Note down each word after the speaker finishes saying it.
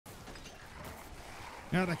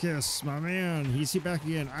Atticus, my man, he's here back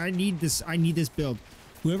again. I need this build.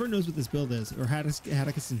 Whoever knows what this build is, or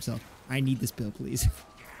Atticus himself, I need this build, please.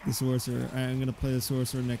 The sorcerer. I'm gonna play the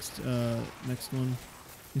sorcerer next one,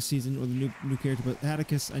 this season, or the new character. But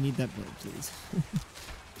Atticus, I need that build, please.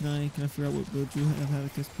 Can I figure out what build you have,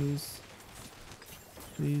 Atticus, please?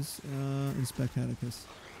 Please, inspect Atticus.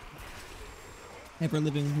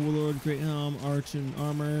 Ever-living warlord, great helm, arch and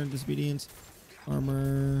armor, disobedience,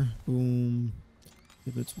 armor, boom.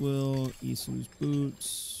 If it's will, Isu's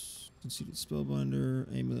boots, conceited spellbinder,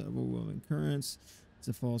 amulet of overwhelming currents. It's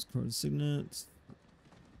a false card signet.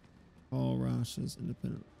 All rashes,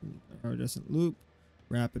 independent, iridescent loop,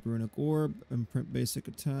 rapid runic orb, imprint basic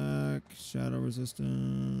attack, shadow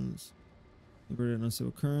resistance, liberated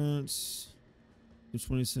unstable currents. Do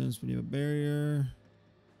 20 cents when you have a barrier.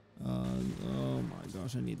 Oh my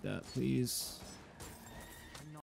gosh, I need that, please.